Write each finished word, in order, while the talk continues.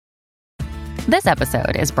This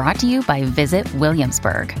episode is brought to you by Visit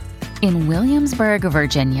Williamsburg. In Williamsburg,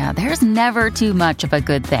 Virginia, there's never too much of a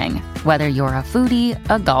good thing. Whether you're a foodie,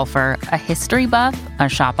 a golfer, a history buff, a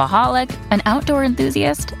shopaholic, an outdoor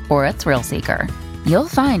enthusiast, or a thrill seeker, you'll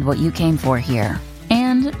find what you came for here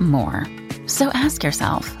and more. So ask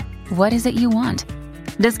yourself, what is it you want?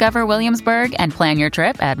 Discover Williamsburg and plan your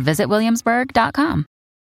trip at visitwilliamsburg.com.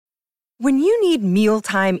 When you need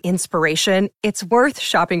mealtime inspiration, it's worth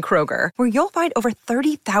shopping Kroger, where you'll find over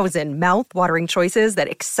 30,000 mouth-watering choices that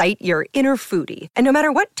excite your inner foodie. And no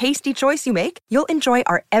matter what tasty choice you make, you'll enjoy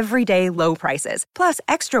our everyday low prices, plus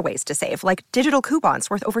extra ways to save, like digital coupons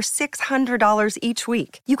worth over $600 each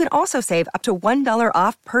week. You can also save up to $1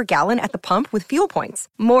 off per gallon at the pump with fuel points.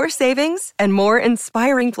 More savings and more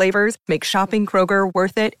inspiring flavors make shopping Kroger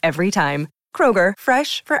worth it every time. Kroger,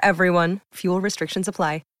 fresh for everyone. Fuel restrictions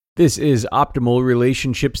apply. This is Optimal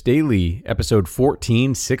Relationships Daily, episode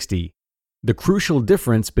 1460, The Crucial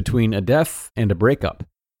Difference Between a Death and a Breakup,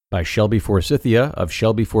 by Shelby Forsythia of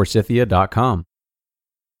shelbyforsythia.com.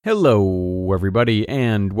 Hello, everybody,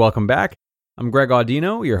 and welcome back. I'm Greg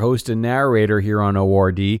Audino, your host and narrator here on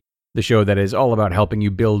ORD, the show that is all about helping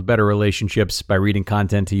you build better relationships by reading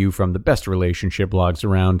content to you from the best relationship blogs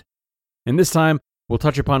around. And this time, we'll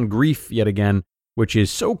touch upon grief yet again, which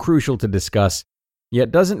is so crucial to discuss, yet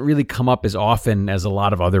doesn't really come up as often as a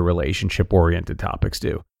lot of other relationship-oriented topics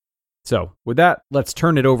do. So, with that, let's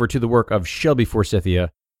turn it over to the work of Shelby Forsythia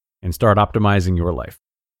and start optimizing your life.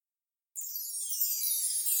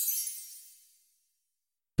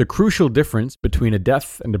 The Crucial Difference Between a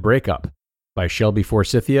Death and a Breakup, by Shelby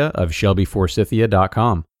Forsythia of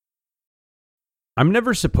shelbyforsythia.com. I'm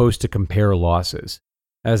never supposed to compare losses.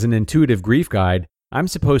 As an intuitive grief guide, I'm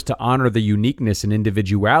supposed to honor the uniqueness and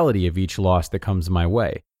individuality of each loss that comes my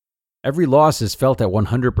way. Every loss is felt at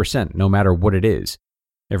 100%, no matter what it is.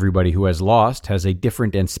 Everybody who has lost has a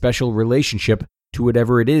different and special relationship to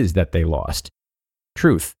whatever it is that they lost.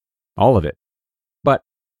 Truth. All of it. But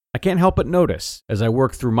I can't help but notice, as I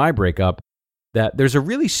work through my breakup, that there's a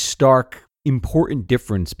really stark, important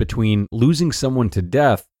difference between losing someone to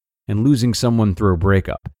death and losing someone through a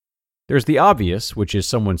breakup. There's the obvious, which is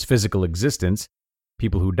someone's physical existence.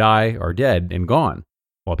 People who die are dead and gone,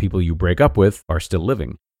 while people you break up with are still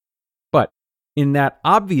living. But in that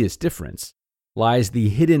obvious difference lies the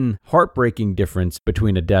hidden, heartbreaking difference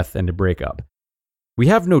between a death and a breakup. We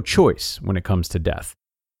have no choice when it comes to death.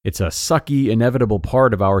 It's a sucky, inevitable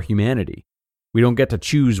part of our humanity. We don't get to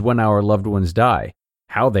choose when our loved ones die,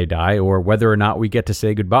 how they die, or whether or not we get to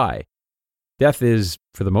say goodbye. Death is,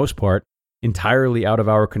 for the most part, entirely out of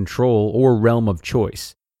our control or realm of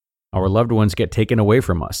choice. Our loved ones get taken away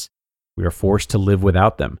from us. We are forced to live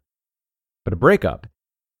without them. But a breakup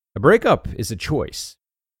is a choice.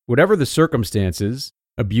 Whatever the circumstances,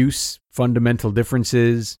 abuse, fundamental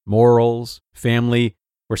differences, morals, family,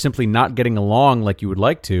 or simply not getting along like you would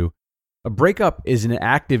like to, a breakup is an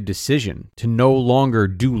active decision to no longer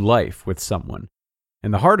do life with someone.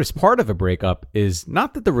 And the hardest part of a breakup is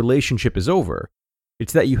not that the relationship is over,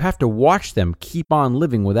 it's that you have to watch them keep on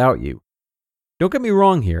living without you. Don't get me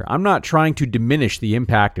wrong here, I'm not trying to diminish the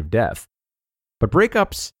impact of death. But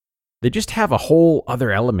breakups, they just have a whole other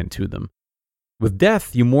element to them. With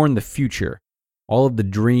death, you mourn the future, all of the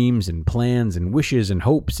dreams and plans and wishes and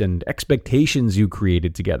hopes and expectations you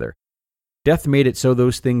created together. Death made it so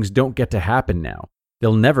those things don't get to happen now.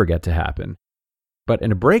 They'll never get to happen. But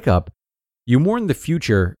in a breakup, you mourn the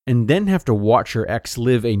future and then have to watch your ex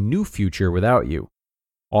live a new future without you.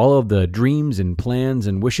 All of the dreams and plans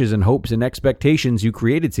and wishes and hopes and expectations you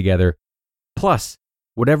created together, plus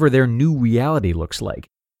whatever their new reality looks like,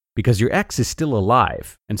 because your ex is still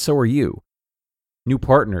alive, and so are you. New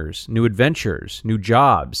partners, new adventures, new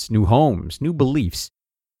jobs, new homes, new beliefs.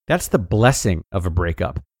 That's the blessing of a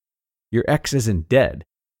breakup. Your ex isn't dead.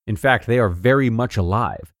 In fact, they are very much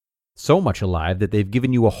alive. So much alive that they've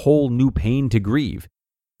given you a whole new pain to grieve,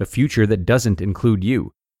 a future that doesn't include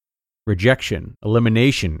you. Rejection,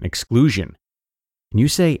 elimination, exclusion. Can you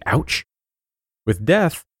say, ouch? With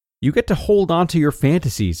death, you get to hold on to your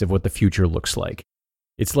fantasies of what the future looks like.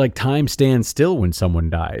 It's like time stands still when someone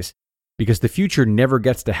dies, because the future never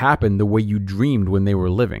gets to happen the way you dreamed when they were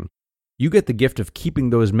living. You get the gift of keeping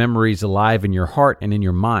those memories alive in your heart and in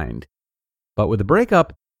your mind. But with a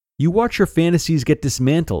breakup, you watch your fantasies get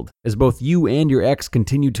dismantled as both you and your ex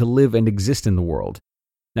continue to live and exist in the world.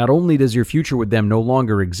 Not only does your future with them no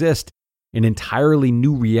longer exist, an entirely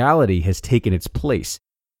new reality has taken its place.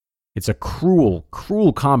 It's a cruel,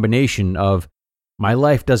 cruel combination of, my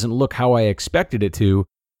life doesn't look how I expected it to,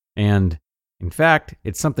 and, in fact,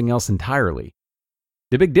 it's something else entirely.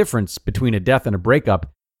 The big difference between a death and a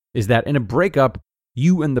breakup is that in a breakup,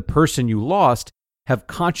 you and the person you lost have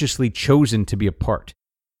consciously chosen to be apart.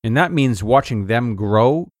 And that means watching them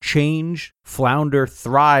grow, change, flounder,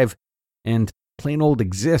 thrive, and plain old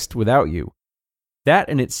exist without you. That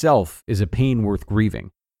in itself is a pain worth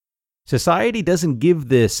grieving. Society doesn't give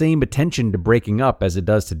the same attention to breaking up as it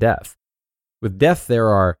does to death. With death, there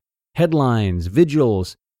are headlines,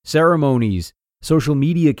 vigils, ceremonies, social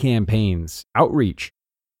media campaigns, outreach.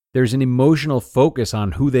 There's an emotional focus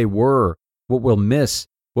on who they were, what we'll miss,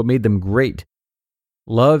 what made them great.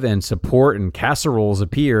 Love and support and casseroles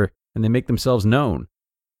appear, and they make themselves known.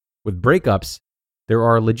 With breakups, there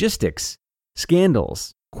are logistics,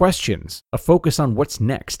 scandals, questions, a focus on what's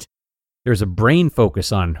next. There's a brain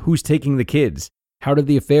focus on who's taking the kids, how did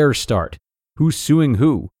the affairs start, who's suing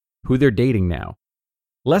who they're dating now.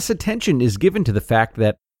 Less attention is given to the fact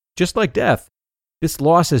that, just like death, this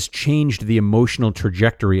loss has changed the emotional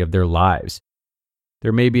trajectory of their lives.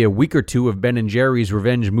 There may be a week or two of Ben and Jerry's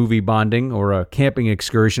revenge movie bonding, or a camping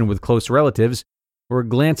excursion with close relatives, or a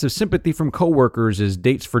glance of sympathy from coworkers as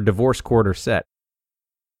dates for divorce court are set.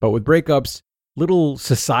 But with breakups, little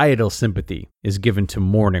societal sympathy is given to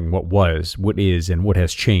mourning what was, what is, and what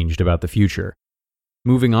has changed about the future.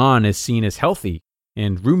 Moving on is seen as healthy,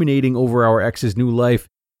 and ruminating over our ex's new life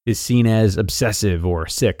is seen as obsessive or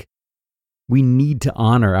sick. We need to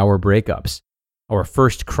honor our breakups, our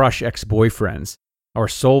first crush ex-boyfriends, our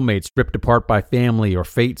soulmates ripped apart by family or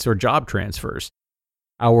fates or job transfers,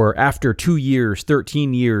 our after 2 years,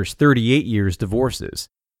 13 years, 38 years divorces.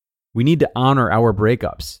 We need to honor our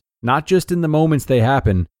breakups, not just in the moments they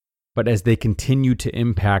happen, but as they continue to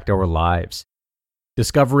impact our lives.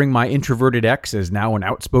 Discovering my introverted ex as now an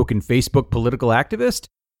outspoken Facebook political activist?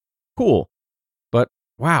 Cool. But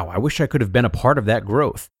wow, I wish I could have been a part of that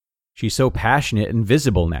growth. She's so passionate and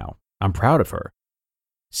visible now. I'm proud of her.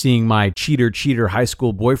 Seeing my cheater high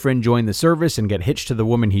school boyfriend join the service and get hitched to the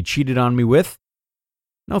woman he cheated on me with?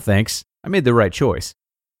 No thanks, I made the right choice.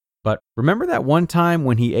 But remember that one time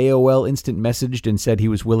when he AOL instant messaged and said he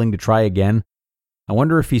was willing to try again? I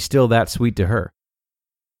wonder if he's still that sweet to her.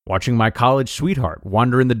 Watching my college sweetheart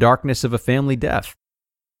wander in the darkness of a family death.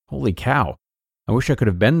 Holy cow, I wish I could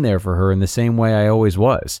have been there for her in the same way I always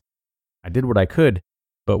was. I did what I could,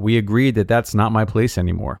 but we agreed that that's not my place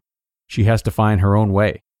anymore. She has to find her own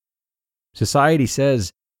way. Society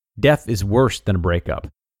says death is worse than a breakup.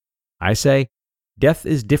 I say death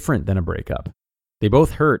is different than a breakup. They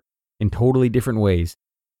both hurt in totally different ways.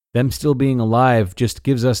 Them still being alive just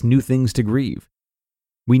gives us new things to grieve.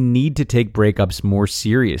 We need to take breakups more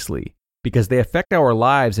seriously because they affect our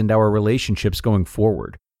lives and our relationships going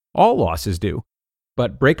forward. All losses do,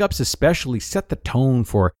 but breakups especially set the tone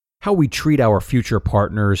for how we treat our future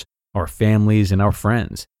partners, our families, and our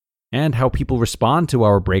friends. And how people respond to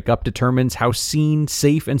our breakup determines how seen,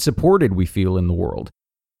 safe, and supported we feel in the world.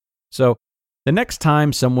 So, the next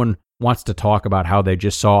time someone wants to talk about how they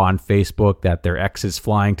just saw on Facebook that their ex is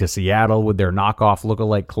flying to Seattle with their knockoff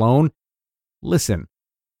lookalike clone, listen.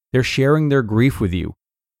 They're sharing their grief with you.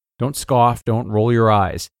 Don't scoff, don't roll your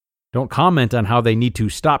eyes. Don't comment on how they need to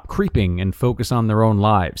stop creeping and focus on their own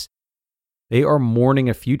lives. They are mourning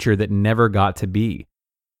a future that never got to be.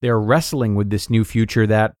 They are wrestling with this new future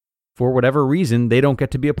that, for whatever reason, they don't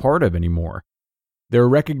get to be a part of anymore. They're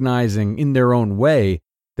recognizing in their own way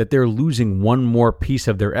that they're losing one more piece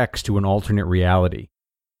of their ex to an alternate reality.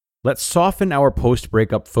 Let's soften our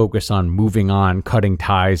post-breakup focus on moving on, cutting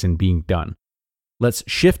ties, and being done. Let's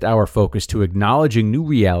shift our focus to acknowledging new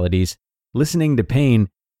realities, listening to pain,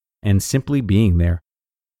 and simply being there.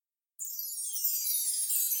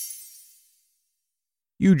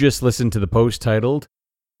 You just listened to the post titled,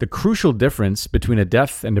 The Crucial Difference Between a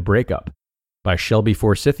Death and a Breakup by Shelby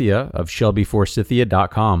Forsythia of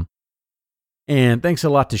shelbyforsythia.com. And thanks a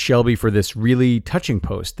lot to Shelby for this really touching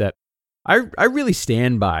post that I really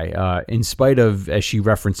stand by, in spite of, as she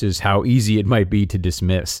references, how easy it might be to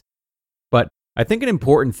dismiss. But I think an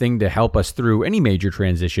important thing to help us through any major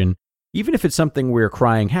transition, even if it's something we're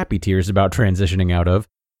crying happy tears about transitioning out of,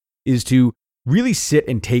 is to really sit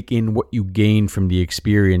and take in what you gained from the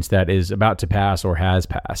experience that is about to pass or has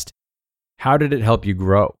passed. How did it help you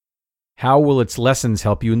grow? How will its lessons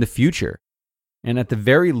help you in the future? And at the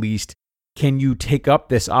very least, can you take up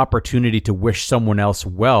this opportunity to wish someone else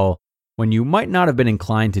well when you might not have been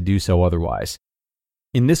inclined to do so otherwise?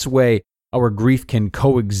 In this way, our grief can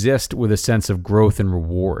coexist with a sense of growth and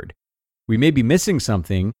reward. We may be missing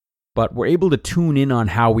something, but we're able to tune in on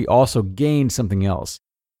how we also gained something else.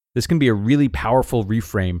 This can be a really powerful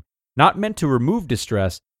reframe, not meant to remove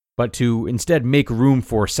distress, but to instead make room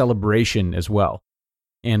for celebration as well.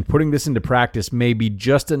 And putting this into practice may be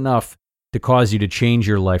just enough to cause you to change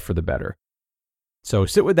your life for the better. So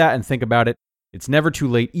sit with that and think about it. It's never too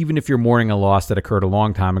late, even if you're mourning a loss that occurred a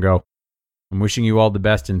long time ago. I'm wishing you all the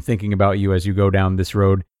best and thinking about you as you go down this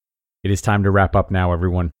road. It is time to wrap up now,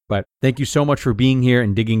 everyone. But thank you so much for being here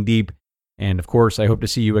and digging deep. And of course, I hope to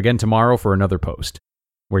see you again tomorrow for another post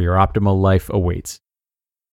where your optimal life awaits.